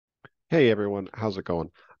Hey everyone, how's it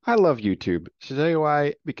going? I love YouTube. Should I tell you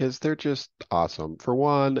why? Because they're just awesome. For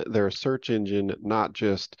one, they're a search engine, not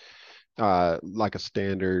just like a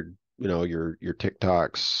standard, your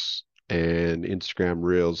TikToks and Instagram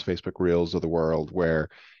Reels, Facebook Reels of the world, where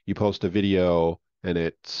you post a video and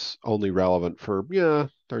it's only relevant for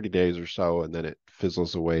 30 days or so, and then it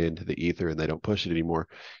fizzles away into the ether and they don't push it anymore.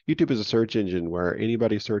 YouTube is a search engine where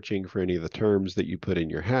anybody searching for any of the terms that you put in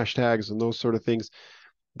your hashtags and those sort of things,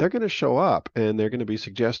 they're going to show up and they're going to be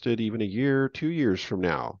suggested even a year, 2 years from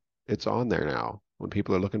now. It's on there now. When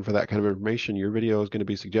people are looking for that kind of information, your video is going to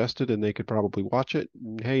be suggested and they could probably watch it.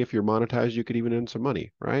 And hey, if you're monetized, you could even earn some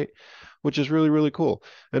money, right? Which is really, really cool.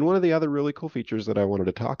 And one of the other really cool features that I wanted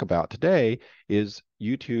to talk about today is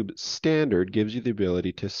YouTube Standard gives you the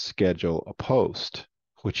ability to schedule a post,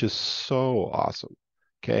 which is so awesome.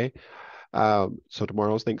 Okay. So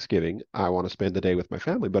tomorrow's Thanksgiving. I want to spend the day with my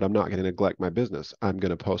family, but I'm not going to neglect my business. I'm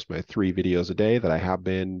going to post my 3 videos a day that I have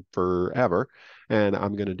been forever, and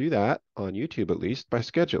I'm going to do that on YouTube at least by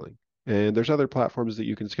scheduling. And there's other platforms that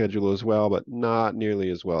you can schedule as well, but not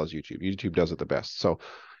nearly as well as YouTube. YouTube does it the best. So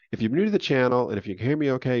if you're new to the channel and if you can hear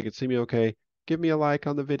me okay, you can see me okay, give me a like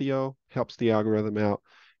on the video, helps the algorithm out,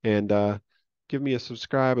 and give me a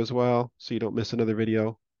subscribe as well so you don't miss another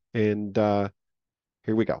video. And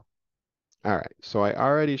here we go. All right, so I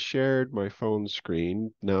already shared my phone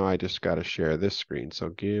screen. Now I just got to share this screen. So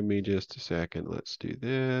give me just a second. Let's do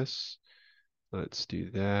this. Let's do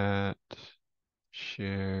that.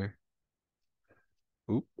 Share.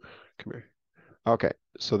 Oop, come here. Okay,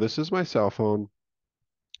 so this is my cell phone,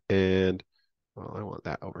 and well, I want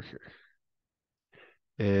that over here.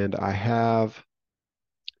 And I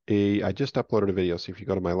just uploaded a video. So if you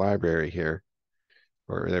go to my library here,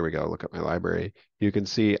 or there we go, look at my library. You can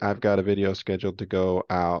see I've got a video scheduled to go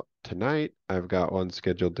out tonight. I've got one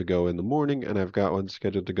scheduled to go in the morning, and I've got one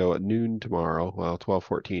scheduled to go at noon tomorrow, well,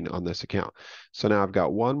 12:14 on this account. So now I've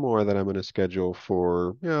got one more that I'm going to schedule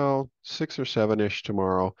for, 6 or 7-ish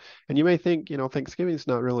tomorrow. And you may think, Thanksgiving's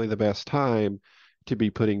not really the best time to be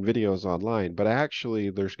putting videos online, but actually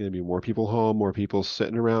there's going to be more people home, more people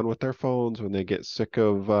sitting around with their phones when they get sick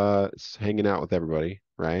of hanging out with everybody,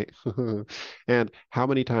 right? And how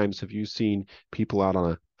many times have you seen people out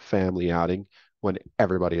on a family outing when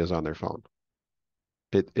everybody is on their phone?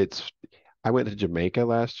 It's I went to Jamaica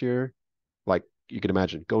last year. Like you can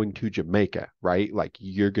imagine going to Jamaica, right? Like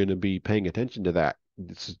you're going to be paying attention to that.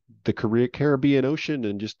 It's the Caribbean Ocean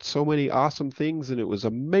and just so many awesome things, and it was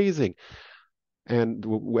amazing. And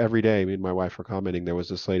every day, me and my wife were commenting, there was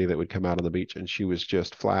this lady that would come out on the beach and she was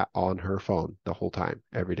just flat on her phone the whole time,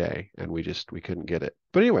 every day. And we couldn't get it.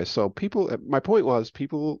 But anyway, so my point was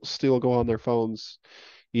people still go on their phones,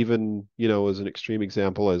 even, as an extreme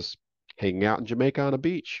example, as hanging out in Jamaica on a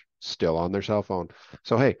beach, still on their cell phone.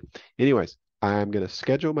 So, hey, anyways, I'm going to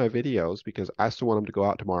schedule my videos because I still want them to go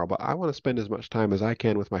out tomorrow, but I want to spend as much time as I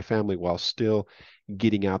can with my family while still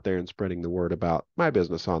getting out there and spreading the word about my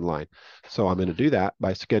business online. So I'm going to do that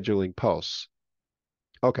by scheduling posts.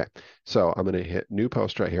 Okay, so I'm going to hit new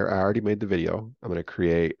post right here. I already made the video. I'm going to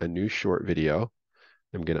create a new short video.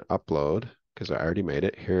 I'm going to upload because I already made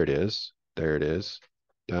it. Here it is. There it is.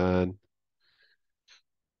 Done.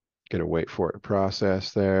 Going to wait for it to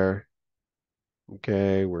process there.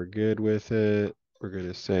 Okay, we're good with it. We're going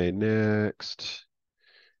to say next.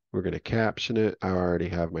 We're going to caption it. I already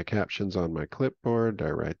have my captions on my clipboard.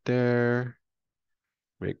 They're right there.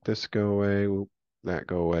 Make this go away. Whoop, that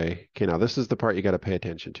go away. Okay, now this is the part you got to pay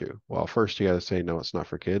attention to. Well, first you got to say, no, it's not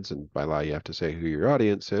for kids. And by law, you have to say who your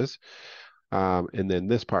audience is. And then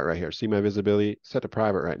this part right here, see my visibility, set to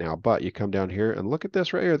private right now. But you come down here and look at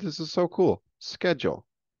this right here. This is so cool. Schedule.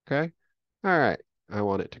 Okay. All right. I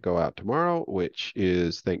want it to go out tomorrow, which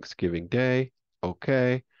is Thanksgiving Day.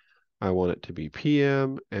 Okay. I want it to be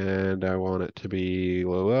PM and I want it to be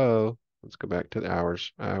low. Let's go back to the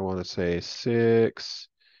hours. I want to say 6.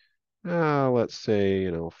 Let's say,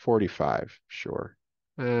 45. Sure.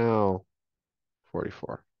 Oh,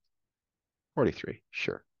 44. 43.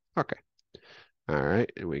 Sure. Okay. All right.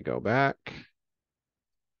 And we go back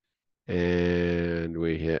and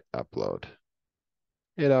we hit upload.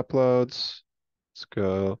 It uploads. Let's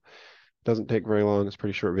go. Doesn't take very long. It's a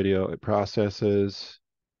pretty short video. It processes.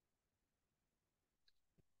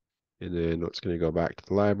 And then it's going to go back to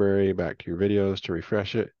the library, back to your videos to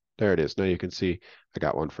refresh it. There it is. Now you can see I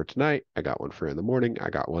got one for tonight. I got one for in the morning. I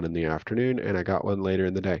got one in the afternoon, and I got one later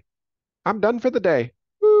in the day. I'm done for the day.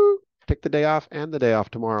 Woo! Take the day off and the day off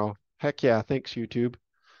tomorrow. Heck yeah. Thanks, YouTube.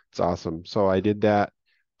 It's awesome. So I did that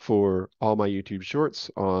for all my YouTube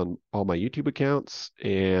shorts on all my YouTube accounts,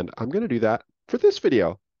 and I'm going to do that for this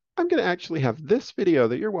video. I'm going to actually have this video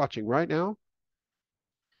that you're watching right now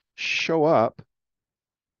show up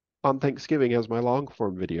on Thanksgiving as my long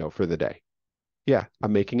form video for the day. Yeah,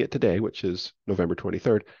 I'm making it today, which is November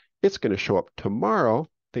 23rd. It's going to show up tomorrow,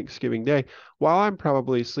 Thanksgiving Day, while I'm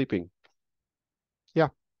probably sleeping. Yeah,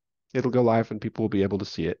 it'll go live and people will be able to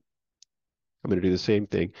see it. I'm going to do the same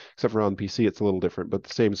thing, except for on PC, it's a little different, but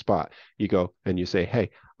the same spot. You go and you say,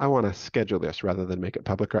 hey, I want to schedule this rather than make it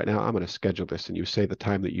public right now. I'm going to schedule this. And you say the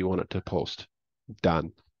time that you want it to post.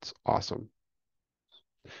 Done. It's awesome.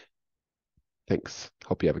 Thanks.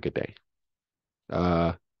 Hope you have a good day.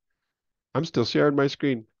 Uh, I'm still sharing my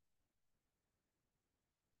screen.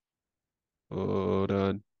 Hold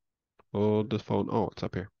on. Hold the phone. Oh, it's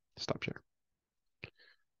up here. Stop share.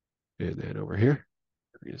 And then over here,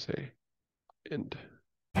 we're going to say end.